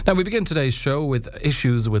Now, we begin today's show with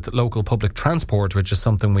issues with local public transport, which is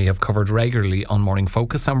something we have covered regularly on Morning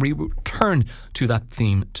Focus, and we return to that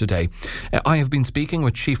theme today. I have been speaking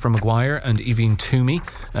with Siofra McGuire and Aoibhín Twomey.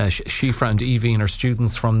 Siofra and Aoibhín are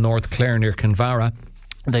students from North Clare near Kinvara.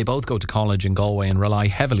 They both go to college in Galway and rely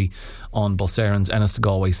heavily on Bus Éireann's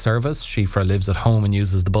Ennis-Galway service. Siofra lives at home and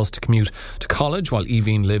uses the bus to commute to college, while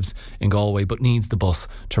Aoibhín lives in Galway but needs the bus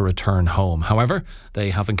to return home. However,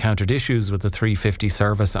 they have encountered issues with the 350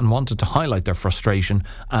 service and wanted to highlight their frustration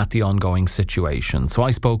at the ongoing situation. So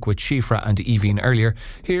I spoke with Siofra and Aoibhín earlier.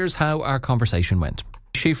 Here's how our conversation went.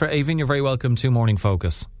 Siofra, Aoibhín, you're very welcome to Morning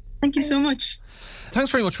Focus. Thank you so much. Thanks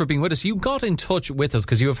very much for being with us. You got in touch with us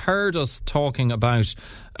because you have heard us talking about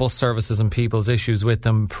bus services and people's issues with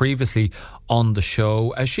them previously on the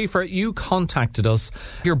show. Siofra, you contacted us.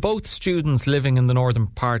 You're both students living in the northern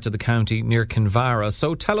part of the county near Kinvara.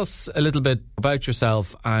 So tell us a little bit about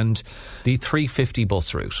yourself and the 350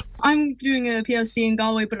 bus route. I'm doing a PLC in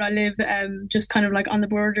Galway, but I live just kind of like on the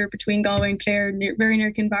border between Galway and Clare, very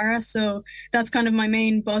near Kinvara. So that's kind of my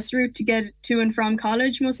main bus route to get to and from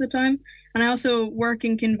college most of the time. And I also work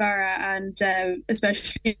in Kinvara, and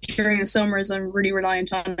especially during the summers, I'm really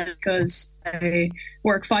reliant on it because I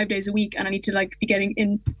work 5 days a week and I need to be getting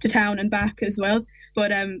into town and back as well.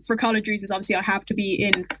 But for college reasons, obviously I have to be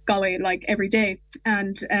in Galway every day.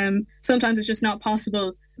 And sometimes it's just not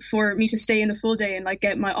possible for me to stay in the full day and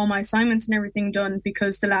get all my assignments and everything done,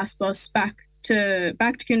 because the last bus back to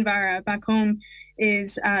Kinvara, back home,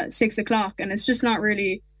 is at 6 o'clock, and it's just not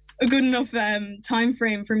really a good enough time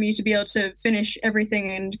frame for me to be able to finish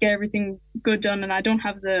everything and get everything good done. And I don't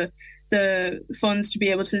have the funds to be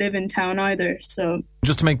able to live in town either. So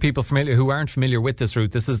just to make people familiar who aren't familiar with this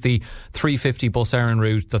route, this is the 350 Bus Éireann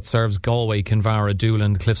route that serves Galway, Kinvara,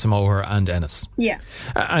 Doolin, Cliffs of Moher and Ennis. Yeah.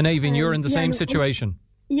 And Aoibhín, you're in the same situation.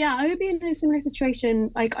 Yeah, I would be in a similar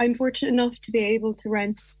situation. I'm fortunate enough to be able to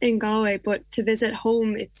rent in Galway, but to visit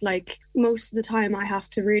home, it's most of the time I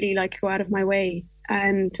have to really go out of my way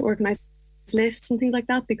to organise lifts and things like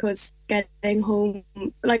that, because getting home,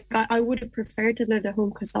 I would have preferred to live at home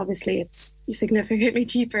because obviously it's significantly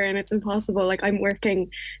cheaper and it's impossible. I'm working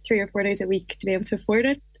 3 or 4 days a week to be able to afford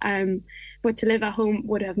it. But to live at home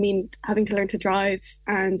would have meant having to learn to drive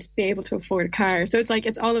and be able to afford a car. So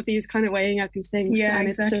it's all of these kind of weighing out these things. Yeah, and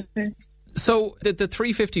exactly. It's just... So the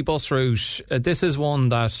 350 bus route, this is one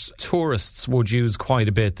that tourists would use quite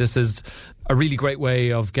a bit. This is a really great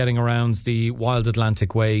way of getting around the Wild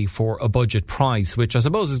Atlantic Way for a budget price, which I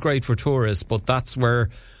suppose is great for tourists, but that's where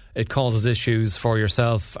it causes issues for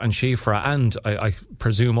yourself and Siofra, and I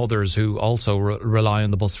presume others who also rely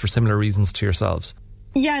on the bus for similar reasons to yourselves.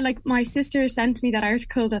 Yeah, my sister sent me that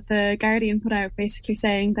article that the Guardian put out, basically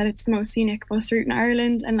saying that it's the most scenic bus route in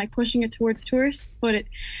Ireland and pushing it towards tourists. But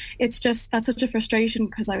it's just, that's such a frustration,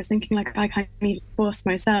 because I was thinking I kind of need a bus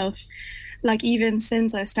myself. Even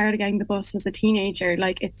since I started getting the bus as a teenager,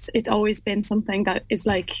 it's always been something that is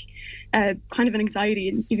kind of an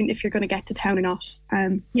anxiety, even if you're going to get to town or not.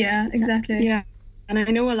 Yeah, exactly. Yeah. And I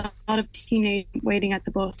know a lot of teenagers waiting at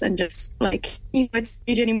the bus and just it's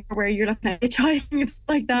age anymore where you're looking at hitchhiking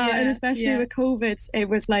like that. Yeah, and especially with COVID, it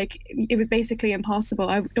was basically impossible.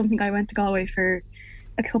 I don't think I went to Galway for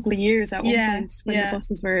a couple of years at one point when the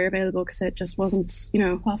buses were available, because it just wasn't,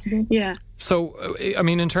 possible. Yeah. So,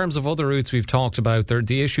 in terms of other routes we've talked about,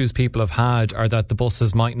 the issues people have had are that the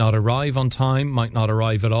buses might not arrive on time, might not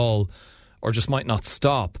arrive at all, or just might not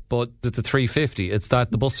stop. But with the 350, it's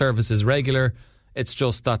that the bus service is regular. It's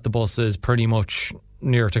just that the bus is pretty much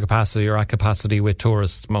near to capacity or at capacity with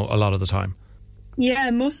tourists a lot of the time. Yeah,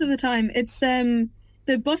 most of the time. It's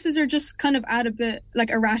the buses are just kind of at a bit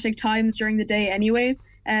erratic times during the day anyway.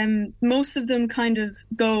 Most of them kind of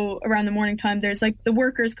go around the morning time. There's the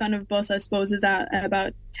workers kind of bus, I suppose, is at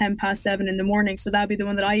about 7:10 in the morning. So that'd be the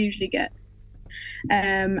one that I usually get.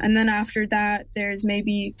 And then after that, there's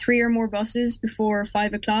maybe 3 or more buses before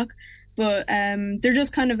 5 o'clock. But they're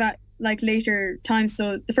just kind of at later times.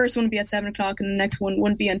 So the first one would be at 7 o'clock and the next one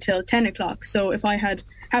wouldn't be until 10 o'clock. So if I had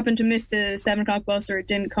happened to miss the 7 o'clock bus or it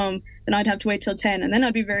didn't come, then I'd have to wait till 10, and then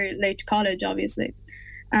I'd be very late to college, obviously.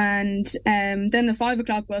 And then the 5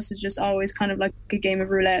 o'clock bus is just always kind of like a game of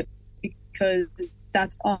roulette, because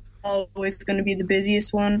that's always going to be the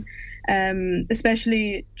busiest one,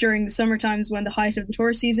 especially during the summer times when the height of the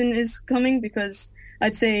tour season is coming, because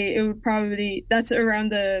I'd say that's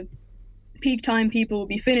around the peak time people will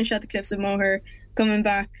be finished at the Cliffs of Moher, coming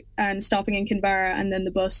back and stopping in Kinvara, and then the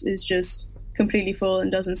bus is just completely full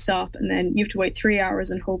and doesn't stop, and then you have to wait 3 hours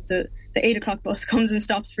and hope that the 8 o'clock bus comes and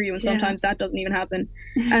stops for you, and sometimes that doesn't even happen.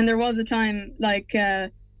 And there was a time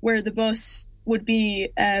where the bus would be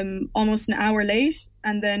almost an hour late,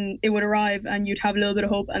 and then it would arrive and you'd have a little bit of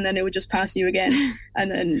hope, and then it would just pass you again,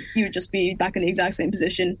 and then you would just be back in the exact same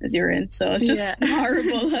position as you were in. So it's just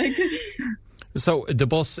horrible. Like, so the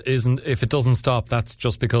bus isn't, if it doesn't stop, that's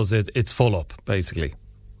just because it's full up, basically.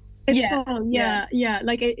 It's full, yeah.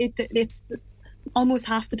 Like it's almost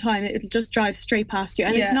half the time it'll just drive straight past you,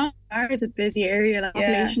 and it's not ours a busy area. Like,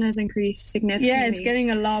 population has increased significantly. Yeah, it's getting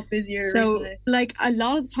a lot busier. So recently. Like a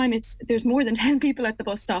lot of the time there's more than 10 people at the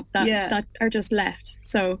bus stop that are just left.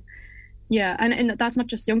 So yeah, and that's not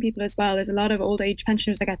just young people as well. There's a lot of old age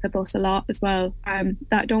pensioners that get the bus a lot as well,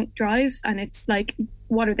 that don't drive, and it's like,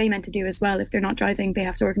 what are they meant to do as well? If they're not driving, they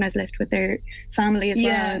have to organise lift with their family as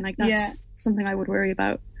well, and like that's something I would worry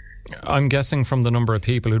about. I'm guessing from the number of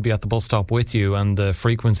people who'd be at the bus stop with you and the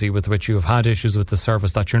frequency with which you have had issues with the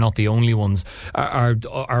service that you're not the only ones.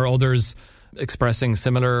 Are others expressing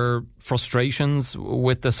similar frustrations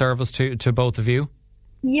with the service to both of you?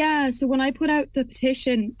 Yeah, so when I put out the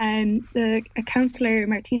petition, the councillor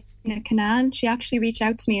Martina Canaan, she actually reached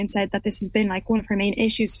out to me and said that this has been like one of her main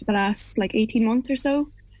issues for the last like 18 months or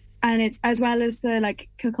so. And it's as well as the like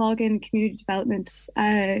Kilcolgan Community Development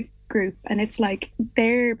group, and it's like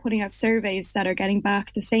they're putting out surveys that are getting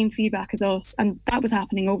back the same feedback as us, and that was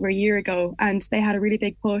happening over a year ago, and they had a really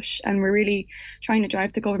big push and were really trying to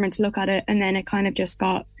drive the government to look at it, and then it kind of just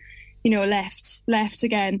got left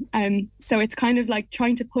again. So it's kind of like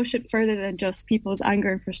trying to push it further than just people's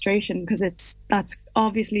anger and frustration, because that's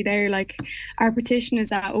obviously there. Like, our petition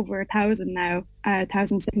is at over 1,000 now,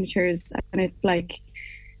 1,000 signatures, and it's like,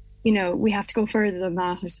 we have to go further than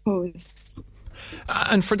that, I suppose.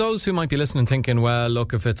 And for those who might be listening thinking, well,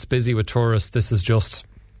 look, if it's busy with tourists, this is just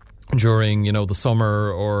during, the summer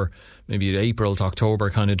or maybe April to October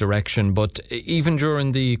kind of direction. But even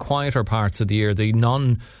during the quieter parts of the year,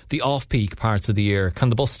 the off-peak parts of the year, can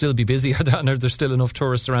the bus still be busy? Are there still enough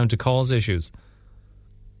tourists around to cause issues?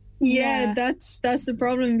 Yeah, that's the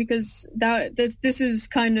problem, because this is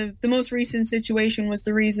kind of the most recent situation was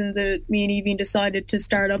the reason that me and Aoibhín decided to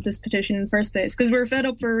start up this petition in the first place, because we were fed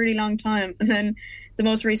up for a really long time, and then the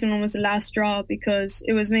most recent one was the last straw, because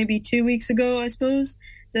it was maybe 2 weeks ago, I suppose,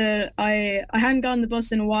 that I hadn't gotten the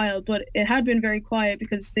bus in a while, but it had been very quiet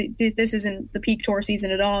because this isn't the peak tour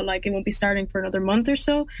season at all. Like, it won't be starting for another month or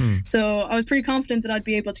so. So I was pretty confident that I'd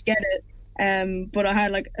be able to get it. But I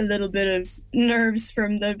had like a little bit of nerves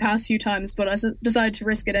from the past few times, but I decided to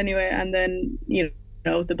risk it anyway. And then,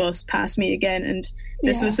 the bus passed me again, and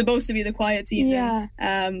this was supposed to be the quiet season. Yeah.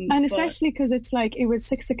 And especially because it's like, it was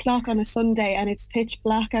 6 o'clock on a Sunday and it's pitch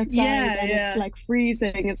black outside, and it's like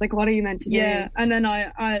freezing. It's like, what are you meant to do? Yeah. And then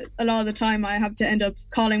I a lot of the time I have to end up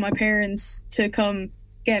calling my parents to come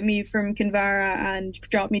get me from Kinvara and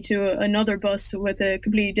drop me to another bus with a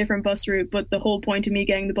completely different bus route. But the whole point of me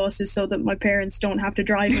getting the bus is so that my parents don't have to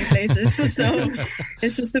drive me places. So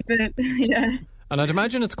it's just a bit, And I'd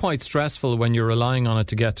imagine it's quite stressful when you're relying on it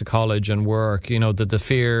to get to college and work, the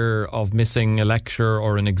fear of missing a lecture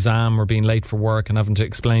or an exam or being late for work and having to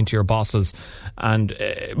explain to your bosses, and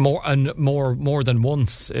more than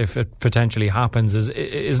once if it potentially happens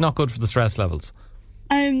is not good for the stress levels.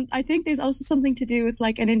 I think there's also something to do with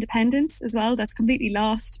like an independence as well that's completely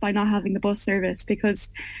lost by not having the bus service, because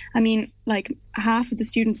like half of the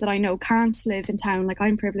students that I know can't live in town. Like,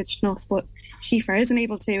 I'm privileged enough, but Siofra isn't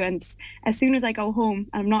able to, and as soon as I go home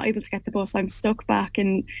and I'm not able to get the bus, I'm stuck back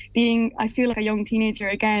and I feel like a young teenager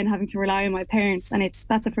again, having to rely on my parents, and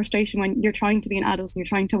that's a frustration when you're trying to be an adult and you're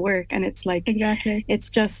trying to work, and it's like, exactly, it's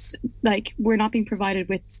just like we're not being provided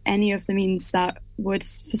with any of the means that would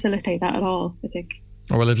facilitate that at all, I think.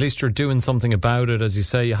 Well, at least you're doing something about it. As you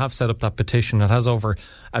say, you have set up that petition. It has over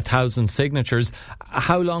 1,000 signatures.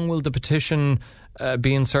 How long will the petition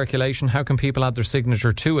be in circulation? How can people add their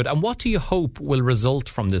signature to it? And what do you hope will result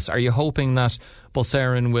from this? Are you hoping that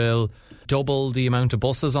Éireann will double the amount of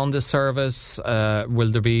buses on this service?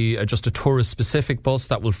 Will there be just a tourist-specific bus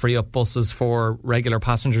that will free up buses for regular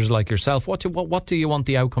passengers like yourself? What do you want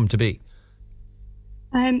the outcome to be?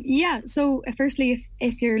 So firstly,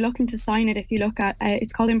 if you're looking to sign it, if you look at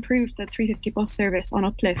it's called Improve the 350 bus service on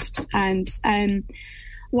Uplift, and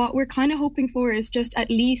what we're kind of hoping for is just at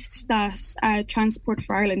least that Transport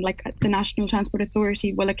for Ireland, like the National Transport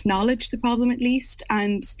Authority, will acknowledge the problem at least,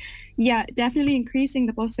 and definitely increasing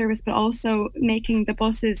the bus service, but also making the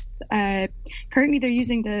buses, currently they're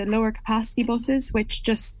using the lower capacity buses, which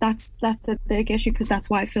just that's a big issue, because that's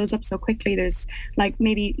why it fills up so quickly. There's like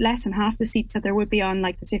maybe less than half the seats that there would be on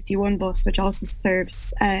like the 51 bus, which also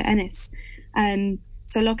serves Ennis,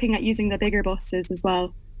 so looking at using the bigger buses as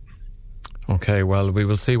well. Okay, well, we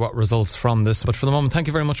will see what results from this. But for the moment, thank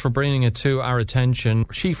you very much for bringing it to our attention.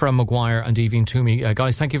 Siofra, McGuire and Aoibhín Twomey.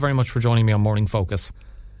 Guys, thank you very much for joining me on Morning Focus.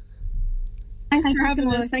 Thanks for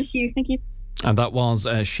having us. Thank you. And that was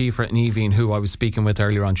Siofra and Aoibhín, who I was speaking with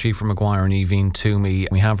earlier on, Siofra McGuire and Aoibhín Twomey.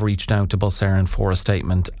 We have reached out to Bus Éireann for a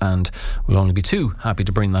statement, and we'll only be too happy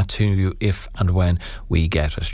to bring that to you if and when we get it.